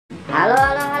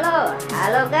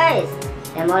Halo guys,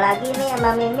 ketemu lagi nih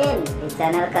sama Mimin di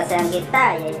channel kesayangan kita,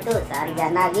 yaitu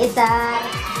Sarjana Gitar.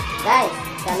 Guys,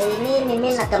 kali ini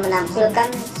Mimin akan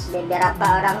menampilkan beberapa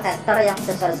orang aktor yang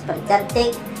super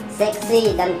cantik,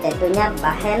 seksi, dan tentunya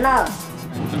bahenol.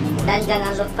 Dan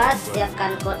jangan lupa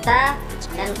siapkan kuota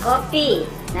dan kopi,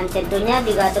 dan tentunya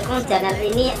juga dukung channel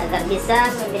ini agar bisa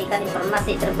memberikan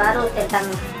informasi terbaru tentang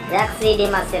reaksi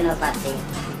Dimas Senopati.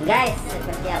 Guys,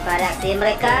 seperti apa reaksi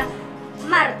mereka?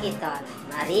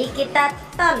 Mari kita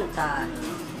tonton.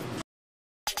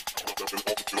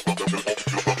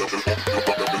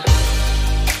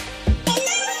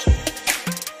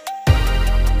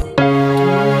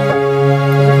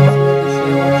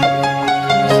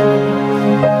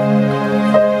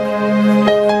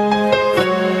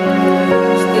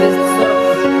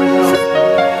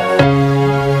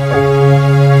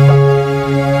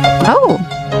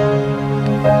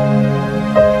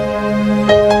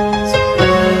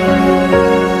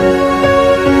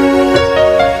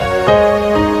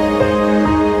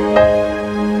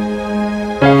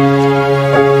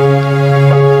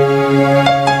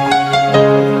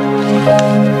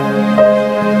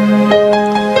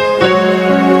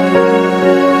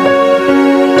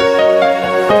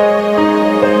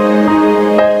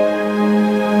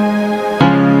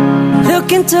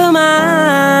 Into my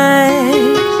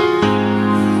eyes,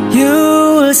 you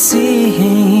will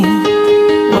see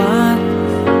what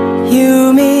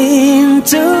you mean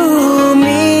to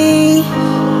me.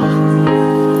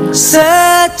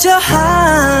 Search your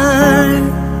heart,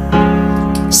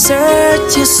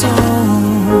 search your soul.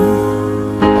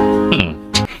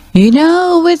 You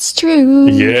know it's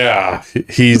true. Yeah,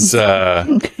 he's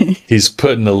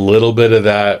putting a little bit of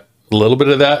that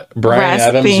Bryan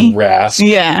Adams rasp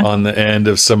on the end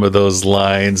of some of those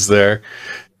lines there.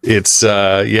 It's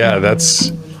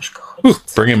that's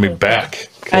bringing me back.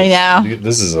 I know.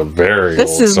 This is a very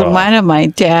this old is song. One of my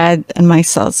dad and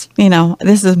myself. You know,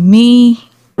 this is me.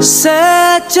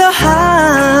 Search your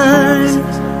heart,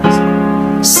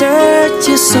 search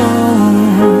your soul,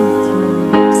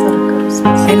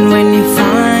 and when you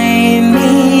find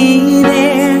me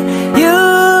there,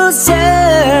 you'll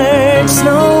search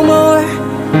no more.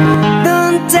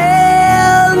 Don't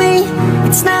tell me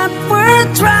it's not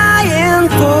worth trying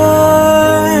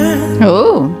for.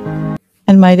 Oh,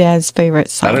 and my dad's favorite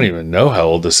song. I don't even know how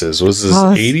old this is. Was this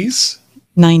 80s?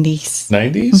 90s.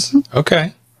 90s?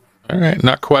 Okay. All right.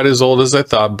 Not quite as old as I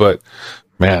thought, but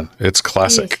man, it's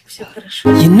classic.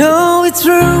 You know it's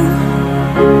true.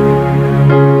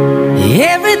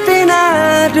 Everything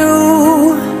I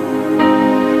do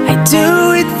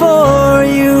it for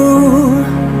you.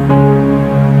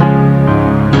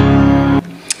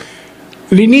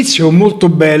 L'inizio è molto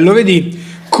bello, vedi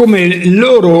come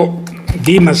loro,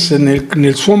 Dimas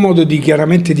nel suo modo di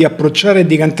chiaramente di approcciare e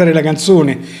di cantare la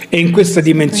canzone, e in questa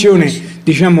dimensione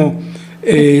diciamo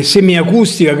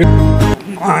semiacustica,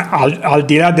 al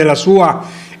di là della sua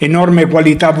enorme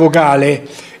qualità vocale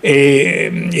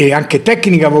e anche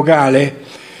tecnica vocale,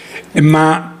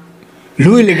 ma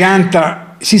lui le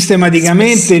canta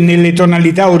sistematicamente nelle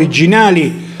tonalità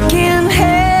originali. Can't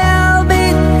help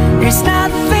it, there's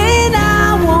nothing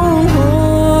I want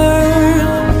more.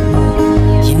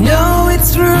 You know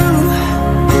it's true.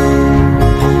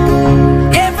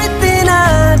 Everything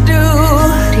I do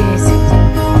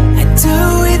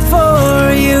it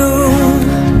for you.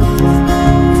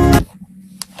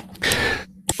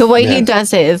 The way he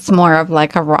does it is more of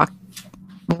like a rock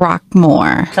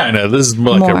more. Kind of. This is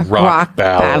more like a rock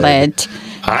ballad. ballad.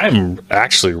 I'm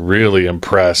actually really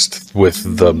impressed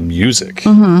with the music.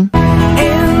 And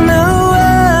no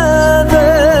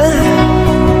other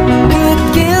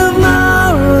could give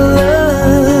more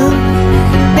love.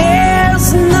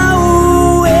 There's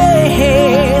no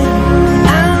way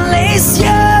unless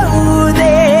you're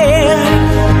there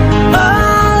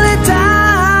all the time.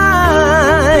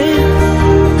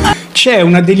 C'è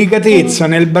una delicatezza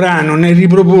nel brano, nel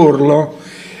riproporlo,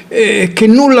 che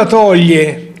nulla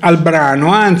toglie al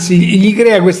brano, anzi gli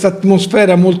crea questa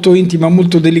atmosfera molto intima,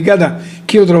 molto delicata,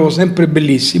 che io trovo sempre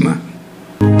bellissima.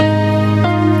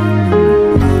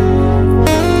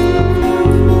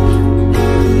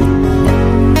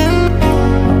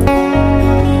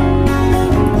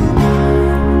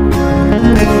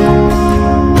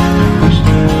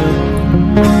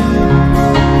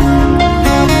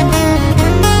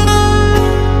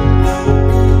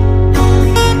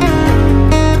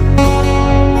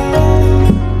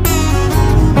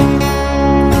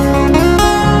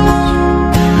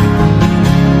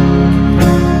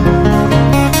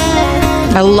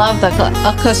 I love the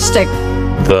acoustic.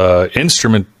 The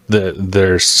instrument,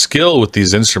 their skill with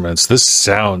these instruments. This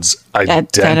sounds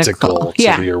identical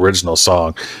to the original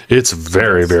song. It's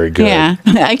very, very good. Yeah,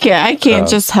 I can't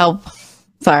just help.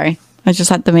 Sorry, I just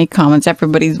had to make comments.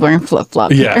 Everybody's wearing flip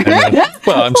flops. Yeah,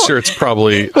 well, I'm sure it's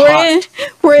probably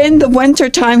we're in the winter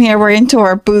time here. We're into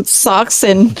our boots, socks,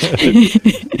 and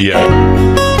yeah.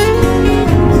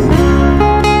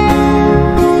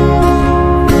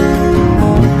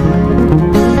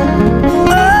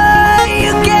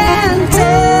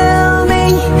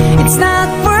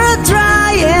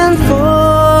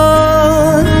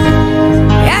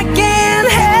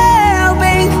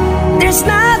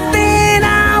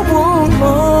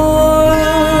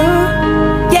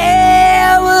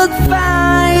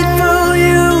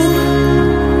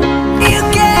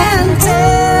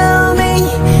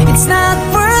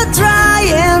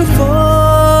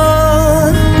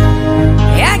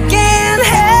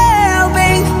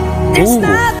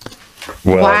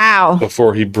 Well, wow.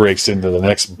 Before he breaks into the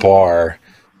next bar,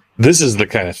 this is the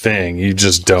kind of thing you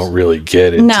just don't really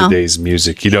get in today's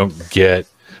music. You don't get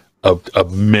a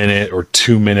minute or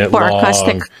 2 minute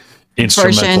long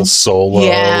instrumental solo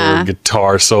or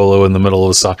guitar solo in the middle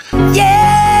of a song.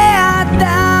 Yeah, I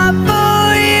die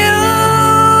for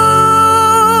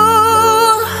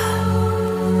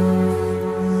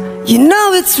you. You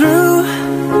know it's true.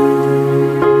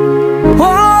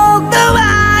 Walk the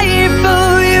wire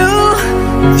for you.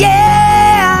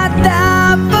 Yeah, I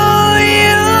die for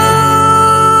you.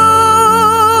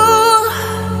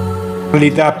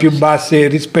 Qualità più basse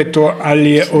rispetto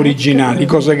agli originali,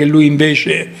 cosa che lui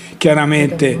invece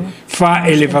chiaramente fa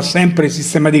e le fa sempre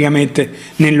sistematicamente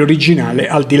nell'originale,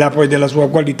 al di là poi della sua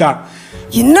qualità.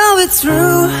 You know it's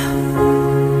true.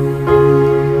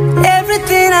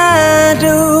 Everything I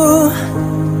do,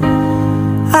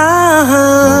 I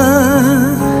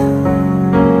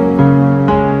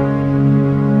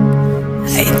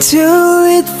do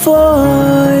it for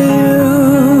you.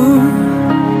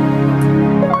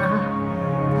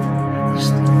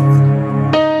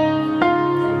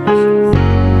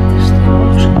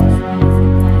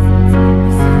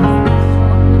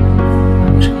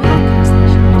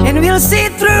 And we'll see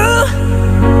through.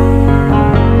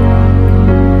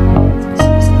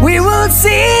 We will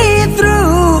see through.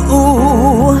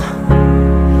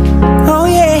 Oh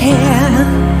yeah.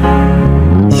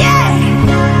 Yeah.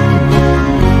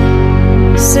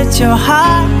 Set your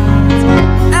heart.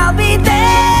 I'll be there.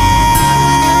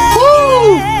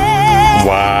 Woo!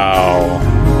 Wow.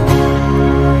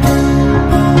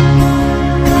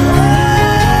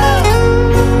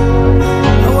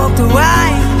 I walked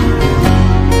away.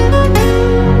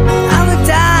 I would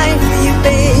die for you,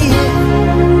 babe.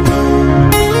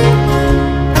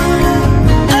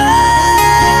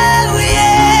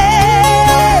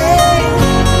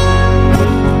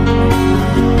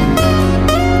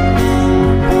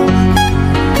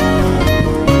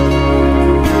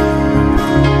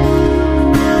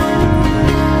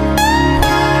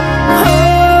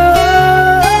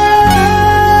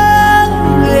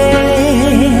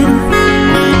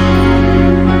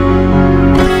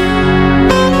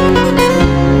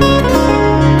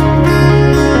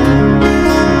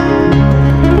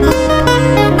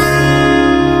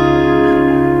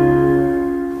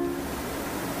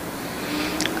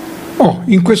 Oh Oh,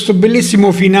 in questo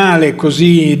bellissimo finale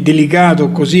così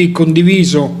delicato, così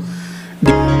condiviso,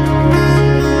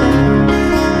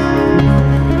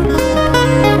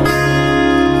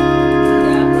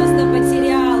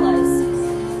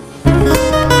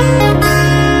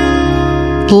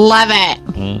 love it.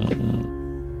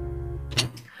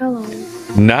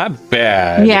 Not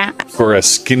bad for a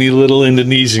skinny little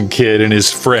Indonesian kid and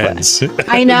his friends.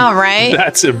 I know, right?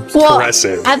 That's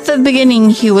impressive. Well, at the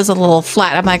beginning, he was a little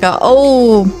flat. I'm like,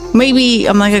 oh, maybe.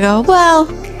 I'm like, well.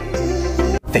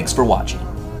 Thanks for watching.